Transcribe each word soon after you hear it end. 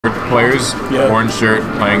players. Yeah. Orange shirt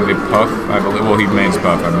playing the Puff, I believe. Well, he mains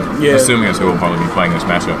Puff. I'm assuming that's who will probably be playing this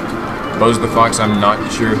matchup. Bozo the Fox, I'm not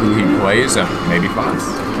sure who he plays. Maybe Fox.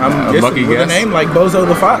 I'm lucky with guess. a name like Bozo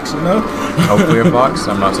the Fox, you know? Hopefully a Fox.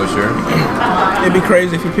 I'm not so sure. It'd be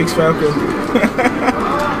crazy if he picks Falco.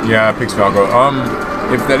 Yeah, picks Falco.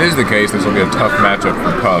 If that is the case, this will be a tough matchup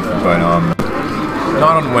for Puff, but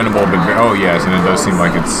not unwinnable. But oh yes, and it does seem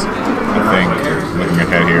like it's a thing. Looking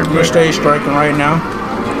ahead here, We're stage striking right now.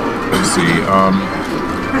 Let's see.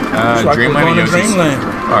 Like Dreamland and Yoshi's. Dreamland.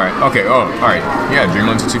 Alright, okay, alright. Yeah,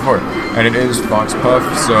 Dreamland 64. And it is Fox Puff,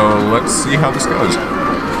 so let's see how this goes.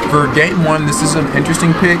 For game one, this is an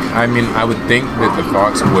interesting pick. I mean, I would think that the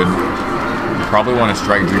Fox would probably want to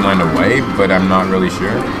strike Dreamland away, but I'm not really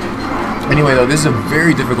sure. Anyway, though, this is a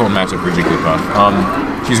very difficult matchup for Jigglypuff.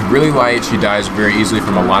 She's really light, she dies very easily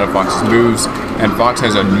from a lot of Fox's moves, and Fox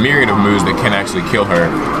has a myriad of moves that can actually kill her.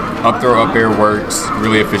 Up throw, up air works,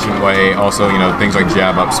 really efficient way. Also, you know, things like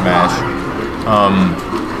jab, up smash.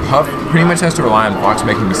 Puff pretty much has to rely on Fox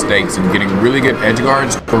making mistakes and getting really good edge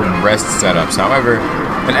guards or rest setups. However,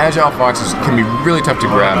 an agile Fox can be really tough to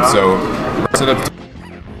grab, so setups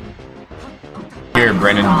here,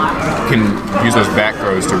 Brandon can use those back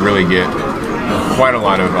throws to really get quite a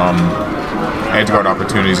lot of edge guard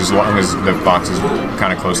opportunities as long as the Fox is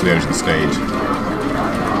kind of close to the edge of the stage.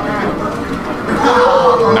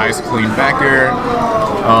 Nice clean back air.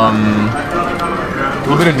 A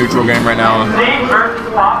little bit of neutral game right now.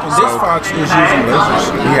 This Fox is using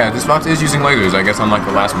lasers. Yeah, this Fox is using lasers, I guess, unlike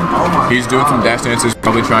the last one. He's doing some dash dances,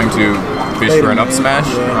 probably trying to fish for an up smash.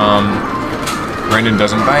 Brandon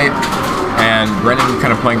doesn't bite, and Brandon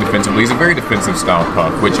kind of playing defensively. He's a very defensive style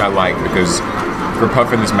Puff, which I like because for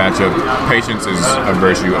Puff in this matchup, patience is a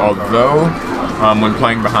virtue, although when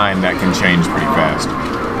playing behind, that can change pretty fast.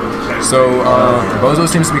 So, Bozo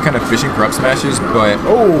seems to be kind of fishing for up smashes, but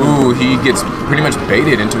ooh, he gets pretty much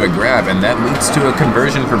baited into a grab, and that leads to a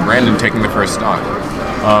conversion for Brandon taking the first stock.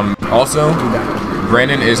 Also,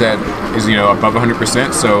 Brandon is you know, above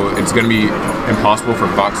 100%, so it's going to be impossible for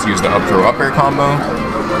Fox to use the up throw up air combo.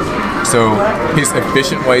 So his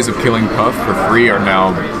efficient ways of killing Puff for free are now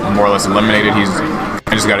more or less eliminated. He's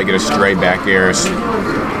just got to get a stray back air,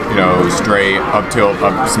 you know, stray up tilt,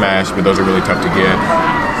 up smash, but those are really tough to get.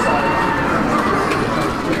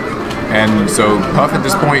 And so Puff at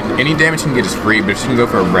this point, any damage she can get is free, but if she can go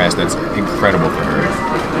for a rest, that's incredible for her.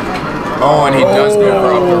 Oh, and he does go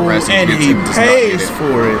for up throw rest, and he pays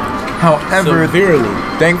for it. However, severely.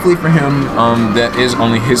 Thankfully for him, that is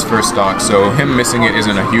only his first stock, so him missing it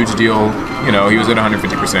isn't a huge deal. You know, he was at 150%,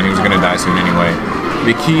 he was going to die soon anyway.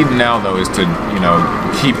 The key now, though, is to, you know,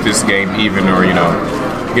 keep this game even or, you know,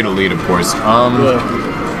 get a lead, of course.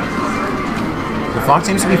 The Fox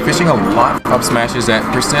seems to be fishing a lot of up smashes at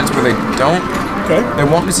percents where they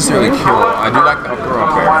won't necessarily kill. I do like the up throw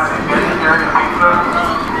up air.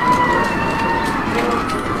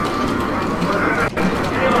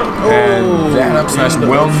 And that up smash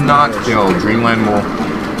will not kill. Dreamland will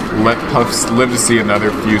let Puff live to see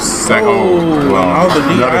another few seconds. All the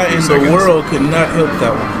DI in the world could not help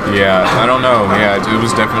that one. Yeah, I don't know. Yeah, it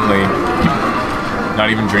was definitely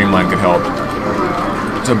not even Dreamland could help.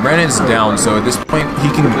 So Brandon's down, so at this point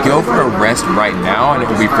he can go for a rest right now and it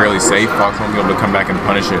will be fairly safe. Fox won't be able to come back and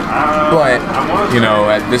punish it. But, you know,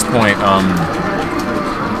 at this point,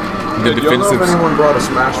 the defensive... Do you know if anyone brought a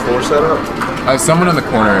Smash 4 setup? Someone in the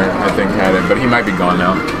corner, I think, had it, but he might be gone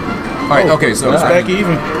now. Alright, okay, so... It's back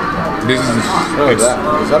even. This is...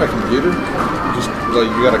 Is that a computer? Just, like,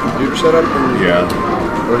 you got a computer set up? Yeah.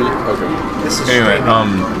 What do you... Okay. Anyway,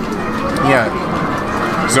 yeah.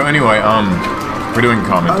 So anyway, we're doing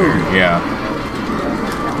commentary, yeah.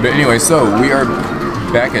 But anyway, so we are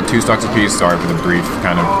back at 2 stocks apiece. Sorry for the brief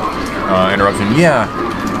kind of interruption. Yeah.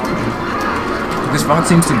 This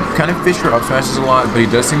Fox seems to kind of fish for up smashes a lot, but he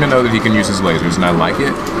does seem to know that he can use his lasers, and I like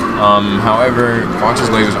it. However,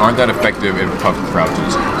 Fox's lasers aren't that effective if Puff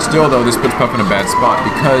crouches. Still, though, this puts Puff in a bad spot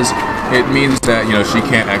because it means that, you know, she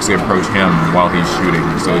can't actually approach him while he's shooting,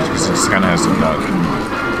 so she just kind of has to duck.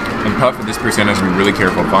 And Puff at this percent has to be really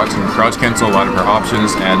careful. Fox can crouch cancel a lot of her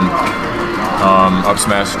options, and up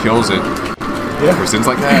smash kills it. Yeah. Percents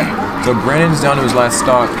like that. So Brandon's down to his last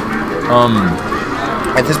stock.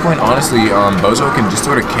 At this point, honestly, Bozo can just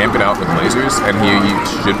sort of camp it out with lasers, and he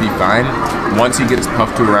should be fine. Once he gets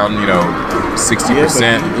Puff to around, you know, 60%,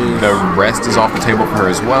 the rest is off the table for her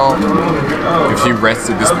as well. If she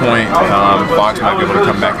rests at this point, Fox might be able to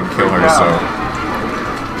come back and kill her, so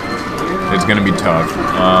it's going to be tough.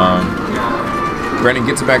 Brandon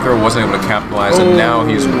gets it back there, wasn't able to capitalize, and now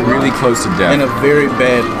he's really close to death. In a very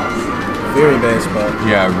bad Very bad spot.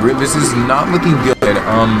 Yeah, this is not looking good.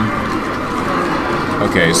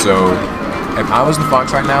 Okay, so if I was the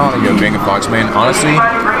Fox right now, you know, being a Fox main, honestly,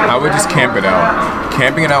 I would just camp it out.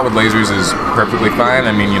 Camping it out with lasers is perfectly fine.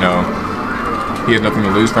 I mean, you know, he has nothing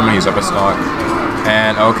to lose from it. He's up a stock.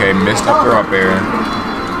 And, okay, missed up throw up air.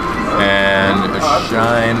 And a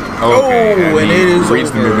shine. Okay, and he reads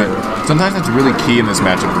the movement. Sometimes that's really key in this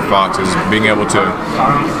matchup for Fox, is being able to...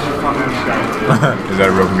 Is that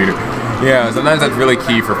a real computer? Yeah, sometimes that's really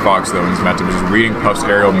key for Fox, though, in this matchup, is reading Puff's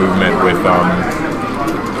aerial movement with,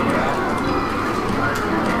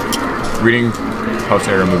 reading Puff's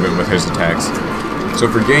aerial movement with his attacks. So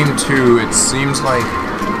for game 2, it seems like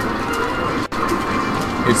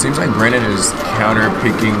Brandon is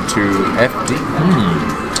counter-picking to FD.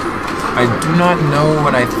 I do not know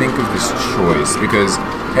what I think of this choice, because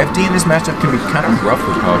FD in this matchup can be kind of rough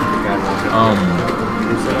for Puff.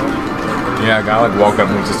 Yeah, a guy like walk up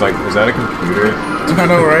and was just like, is that a computer? I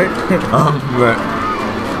know, right? But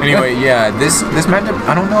anyway, yeah, this matchup,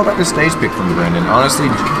 I don't know about the stage pick from Brandon. Honestly,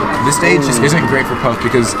 this stage just isn't great for Puff,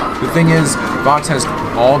 because the thing is, Fox has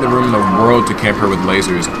all the room in the world to camp her with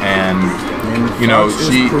lasers, and you know,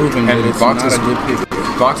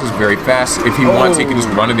 Fox is very fast. If he wants, he can just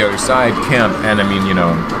run to the other side, camp, and I mean, you know,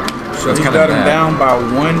 so he's got him down by 1,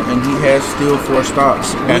 and he has still 4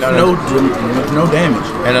 stocks with no damage.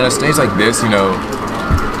 And on a stage like this, you know,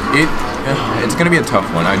 it's going to be a tough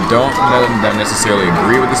one. I don't necessarily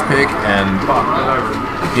agree with this pick, and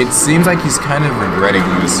it seems like he's kind of regretting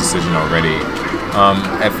this decision already.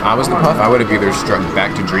 If I was the Puff, I would have either struck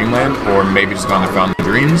back to Dreamland or maybe just gone to Fountain of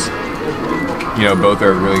Dreams. You know, both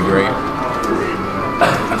are really great.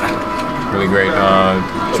 Really great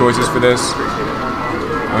choices for this.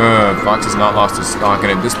 Fox has not lost his stock, and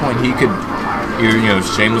at this point he could either, you know,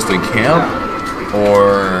 shamelessly camp,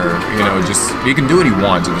 or, you know, just, he can do what he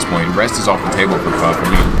wants at this point. Rest is off the table for Puff. I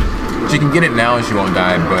mean, she can get it now and she won't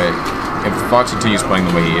die, but if Fox continues playing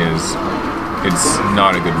the way he is, it's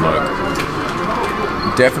not a good look.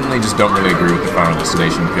 Definitely just don't really agree with the final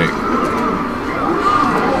destination pick.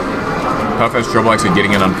 Puff has trouble actually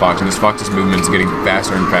getting in on Fox, and this Fox's movement is getting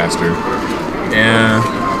faster and faster. And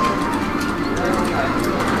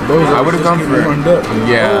I would have gone for it.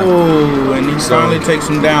 Yeah. Oh, and he finally takes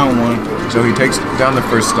him down one. So he takes down the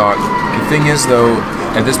first stock. The thing is, though,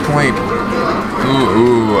 at this point,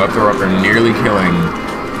 up throw upper, nearly killing.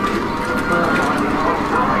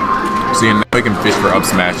 See, and now he can fish for up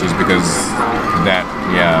smashes because that,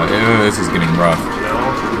 yeah, this is getting rough.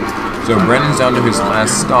 So Brennan's down to his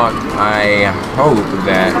last stock. I hope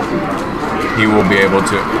that he will be able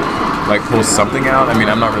to, like, pull something out. I mean,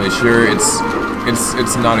 I'm not really sure. It's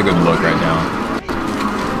not a good look right now.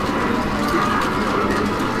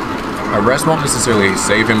 A rest won't necessarily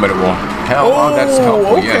save him, but it will help. Oh, that's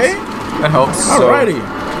helpful. Okay. Yes, that helps. Alrighty.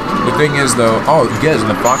 So, the thing is, though, yes, and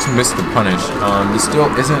the Fox missed the punish. This still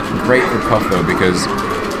isn't great for Puff, though, because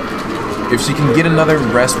if she can get another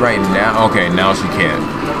rest right now, okay, now she can.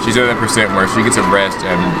 She's at that percent where if she gets a rest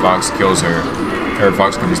and Fox kills her, or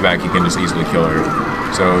Fox comes back, he can just easily kill her.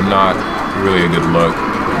 So not really a good look.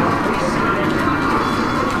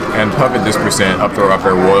 And Puff at this percent, up throw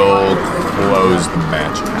upper, will close the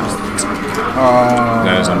match out.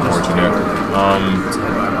 That is unfortunate.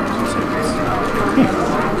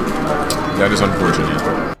 That is unfortunate.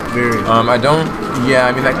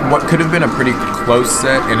 I mean, like, what could have been a pretty close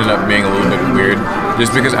set ended up being a little bit weird,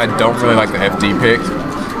 just because I don't really like the FD pick.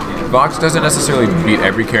 Fox doesn't necessarily beat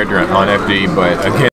every character on FD, but again,